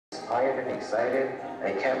inspired and excited.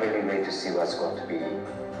 I can't really wait to see what's going to be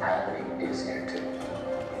happening this year too.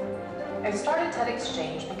 I started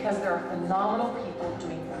TEDxChange because there are phenomenal people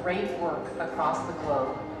doing great work across the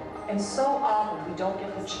globe, and so often we don't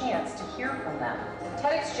get the chance to hear from them.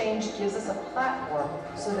 TEDxChange gives us a platform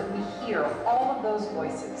so that we hear all of those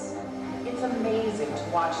voices. It's amazing to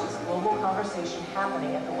watch this global conversation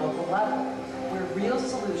happening at the local level, where real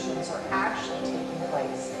solutions are actually taking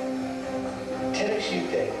place. TEDx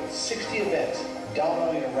Youth Day, 60 events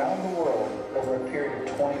downloading around the world over a period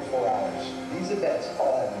of 24 hours. These events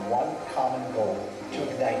all have one common goal: to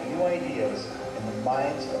ignite new ideas in the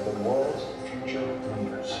minds of the world's future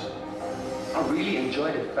leaders. I really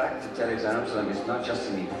enjoy the fact that TEDx Amsterdam is not just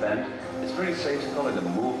an event, it's very safe to call it a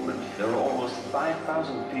movement. There are almost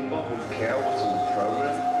 5,000 people who care what's on the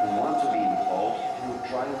program, who want to be involved, and who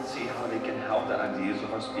try and see how they can help the ideas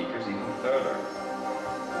of our speakers even further.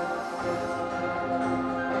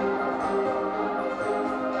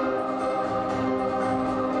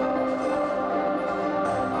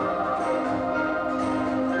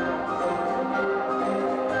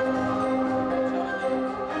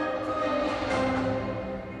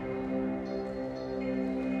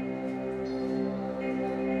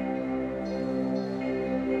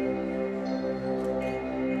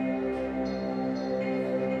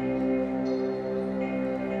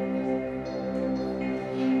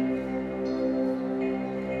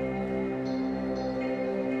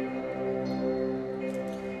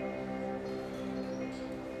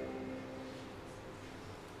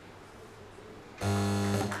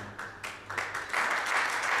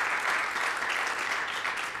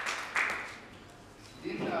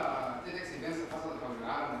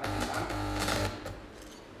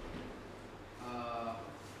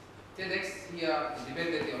 TEDx هي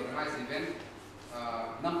independently organized event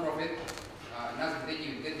non-profit. الناس بتجي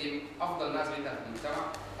بتقدم افضل ناس عندها في المجتمع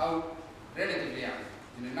او relatively يعني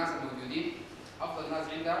من الناس الموجودين افضل ناس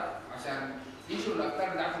عندها عشان ينشروا الافكار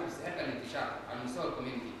بتاعتهم تستحق الانتشار على مستوى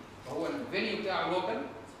الكوميونتي. فهو الفينيو بتاعه لوكال،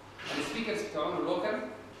 السبيكرز بتاعونه لوكال،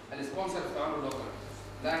 السبونسر بتاعونه لوكال،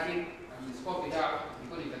 لكن السكوب بتاعه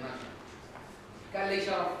بيكون انترناشونال. كان لي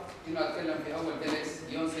شرف انه اتكلم في اول TEDx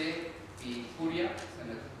يونسي في كوريا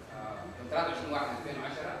سنه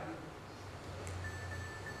 23/1/2010.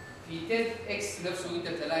 في TEDx نفسه انت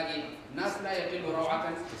تلاقي ناس لا يقل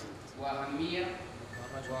روعه واهميه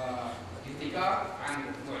وابتكار عن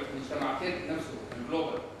مجتمع TED نفسه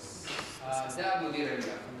الجلوبال. ده مدير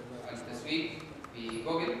التسويق في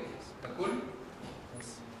جوجل ككل.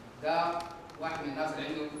 ده واحد من الناس اللي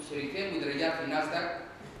عنده شركتين مدرجات في الناسداك.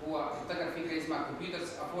 هو ابتكر فكره اسمها كمبيوترز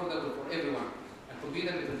افوردبل فور ايفري ون.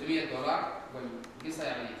 الكمبيوتر ب $300 والقصه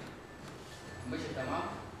يعني مش تمام.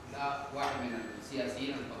 ده واحد من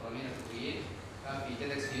السياسيين المحترمين الكوريين كان في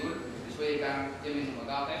TEDx سيول، شويه كان جاي منه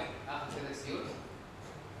مقاطع اخر TEDx سيول.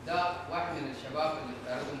 ده واحد من الشباب اللي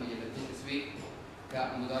اختارتهم مجله التسويق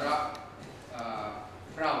كمدراء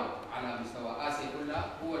براود على مستوى اسيا كلها.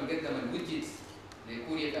 هو اللي قدم الويدجتس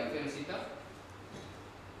لكوريا في 2006.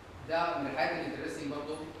 ده من الحاجات الانترستنج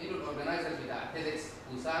برضه انه الاورجنايزر بتاع TEDx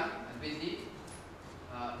بوسان البيجي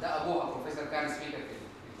ده ابوها بروفيسور كان سبيكر في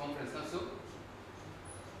الكونفرنس نفسه.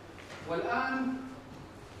 والان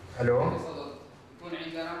الو يكون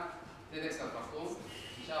عندنا TEDx الخرطوم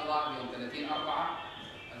ان شاء الله يوم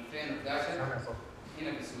 30/4/2011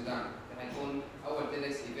 هنا في السودان. حيكون اول TEDx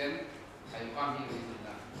ايفنت حيقام هنا باذن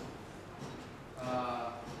الله.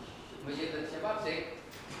 مجله شباب تك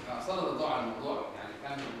سلط الضوء على الموضوع، يعني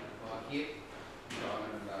كان من الفواكير من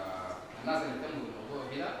الناس اللي اهتموا بالموضوع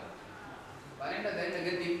كده. فاحنا دايما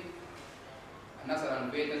نقدم الناس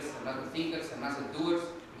الانوفيترز، الناس الثينكرز، الناس الدورز في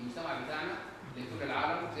المجتمع بتاعنا لكل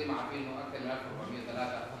العالم. زي ما عارفين انه اكثر من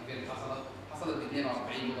 1403 ايفنت حصلت ب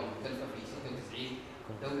 42 لغه مختلفه في 96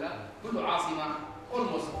 دوله، كله عاصمه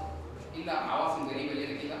اولموست الا عواصم قريبه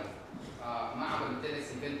لنا كده ما عملوا TEDx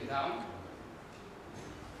ايفنت بتاعهم.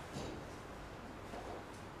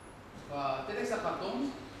 فتEDx الخرطوم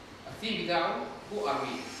الثيم بتاعه هو ار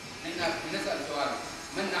وي. احنا بنسال سؤال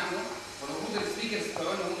من نحن؟ والمفروض السبيكرز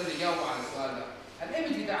بتوعنا هم اللي يجاوبوا على السؤال ده.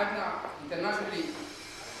 الايمج بتاعتنا انترناشونالي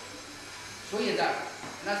شويه دارك.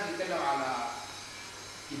 الناس بيتكلموا على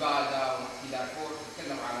اباده وفي دارفور،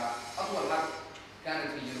 بيتكلموا على اطول حرب كانت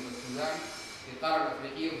في جنوب السودان في القاره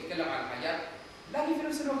الافريقيه، وبيتكلم على حاجات، لكن في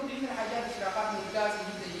نفس الوقت عندنا حاجات اشراقات ممتازه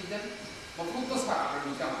جدا جدا المفروض تظهر على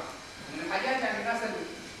المجتمع. من الحاجات يعني الناس اللي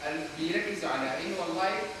بيركزوا على انه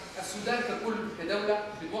والله السودان ككل كدوله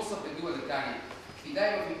بتوصف بالدول الثانيه. في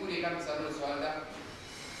دائما في كوريا كانوا بيسالوا السؤال ده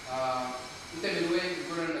انت من وين؟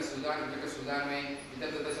 بيقولوا لنا السودان، يقول لك السودان وين؟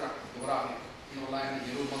 بتبدا تشرح جغرافيا انه والله احنا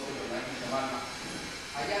جنوب مصر ولا احنا شمال مصر.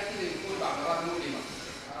 حاجات كده بتكون بعبارات مؤلمه.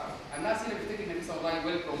 الناس هنا بتفتكر ان لسه والله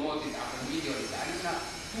ويل بروموتد على الميديا ولا يعني احنا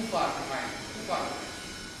تو فار كمان تو فار.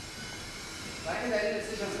 فاحنا دايرين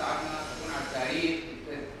السيشنز بتاعتنا تكون على التاريخ،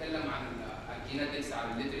 تتكلم عن الجينetics،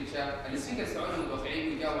 عن الليترشر، السبيكرز بتوعنا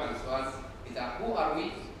متوقعين يجاوبوا على السؤال بتاع هو ار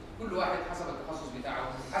وي، كل واحد حسب التخصص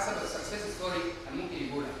بتاعه، حسب السكسس ستوري اللي ممكن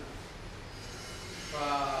يقولها.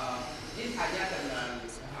 فدي الحاجات اللي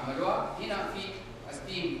عملوها. هنا في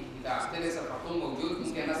التيم بتاع TEDxKhartoum موجود،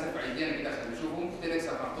 ممكن الناس ترفع ايدينا كده عشان نشوفهم.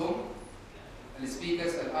 TEDxKhartoum،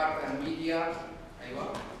 السبيكرز، الارت، الميديا،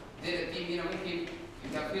 ايوه ده التيم هنا. ممكن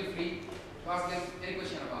you can feel free to ask them any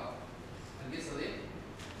question about القصه دي.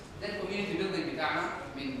 ده الكوميونتي بيلدينج بتاعنا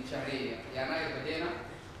من شهر يناير بدينا.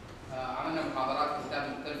 عملنا محاضرات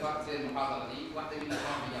كتاب مختلفه زي المحاضره دي، واحده منها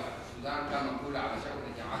كانت في جامعه السودان، كان مقبوله على شبكه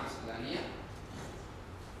الجامعات السودانيه.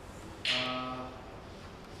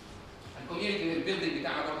 الكوميونتي بيلدينج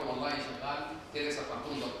بتاعنا برضه والله شغال،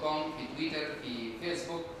 TEDxKhartoum.com، في تويتر، في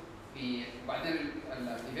فيسبوك، في وبعدين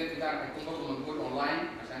الايفنت بتاعنا هيكون برضه موجود اونلاين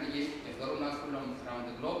عشان يجي يحضروا الناس كلهم راوند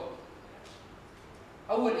ذا جلوب.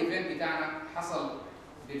 اول ايفنت بتاعنا حصل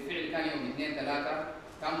بالفعل كان يوم 2/3،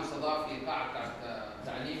 كان مستضاف في قاعه بتاعت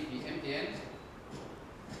تعليم في MTN.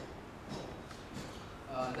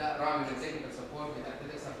 ده راوند التكنيكال سبورت بتاع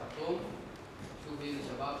TEDxKhartoum. شوفوا هنا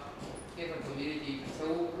الشباب كيف الكوميونتي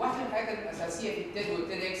بيسووا. واحده من الحاجات الاساسيه في التيد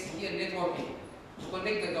والتيدكس هي النتوركينج، كونكت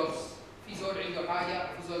ذا دوتس. في زول عنده حاجه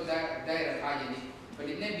وفي زول داير الحاجه دي،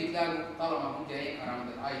 فالاثنين بيتلاقوا طالما هم جايين اراوند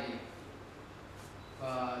الايديا.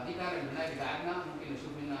 فدي كانت البنايه بتاعتنا، ممكن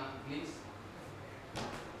نشوف منها بليز.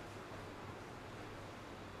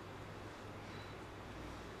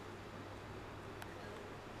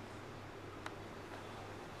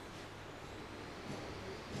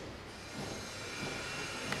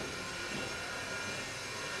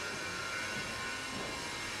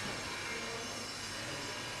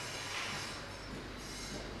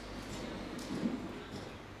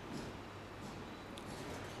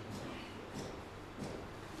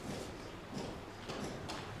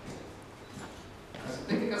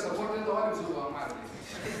 سبورت انت وانا بسوقها ما اعرف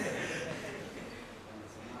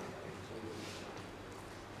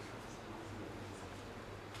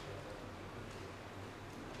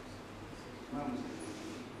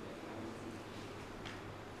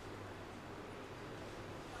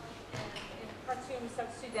Khartoum,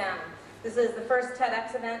 South Sudan. This is the first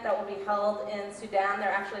TEDx event that will be held in Sudan.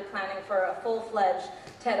 They're actually planning for a full-fledged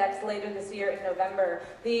TEDx later this year in November.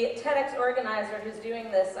 The TEDx organizer who's doing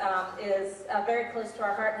this is very close to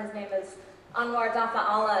our heart. His name is Anwar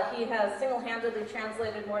Dafa-Allah. He has single-handedly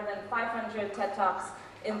translated more than 500 TED Talks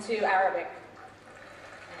into Arabic.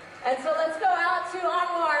 And so let's go out to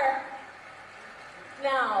Anwar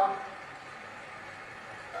now.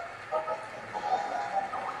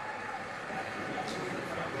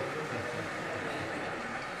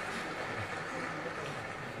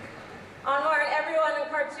 Anwar and everyone in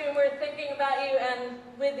Khartoum, we're thinking about you and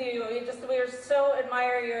with you. We so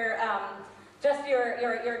admire your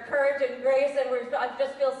your courage and grace, and I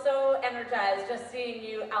just feel so energized just seeing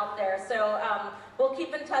you out there. So we'll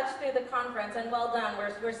keep in touch through the conference, and well done.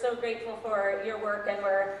 We're so grateful for your work, and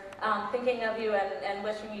we're thinking of you and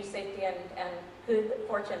wishing you safety and good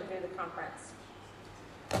fortune through the conference.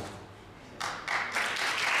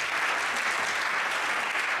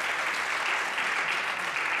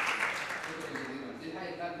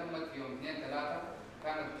 في يوم 2/3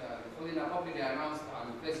 كانت المفروض انها بابليكلي اناونسد على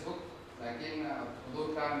الفيسبوك، لكن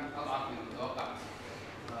الحضور كان اضعف من المتوقع.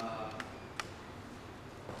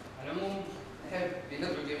 على العموم نحب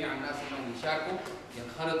بندعو جميع الناس انهم يشاركوا،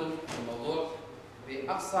 ينخرطوا في الموضوع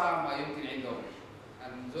باقصى ما يمكن عندهم.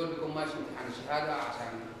 الزول بيكون ماشي امتحان الشهاده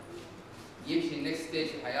عشان يمشي النكست ستيج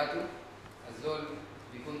في حياته، الزول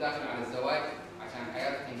بيكون داخل على الزواج عشان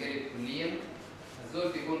حياته تنقلب كليا،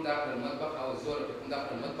 الزول بيكون داخل المطبخ او الزول بيكون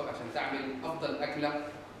داخل المطبخ عشان تعمل افضل اكله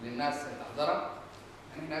للناس اللي تحضرها.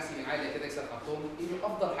 احنا ناس من عائله TEDxKhartoum انه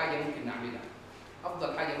افضل حاجه ممكن نعملها،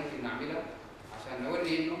 افضل حاجه ممكن نعملها عشان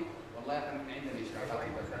نوري انه والله احنا عندنا اشراكات.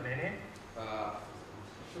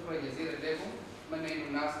 فشكرا جزيلا لكم، اتمنى انه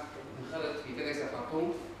الناس تنخرط في TEDxKhartoum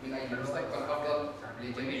من اجل مستقبل افضل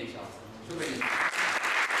للجميع ان شاء الله. شكرا جزيلا.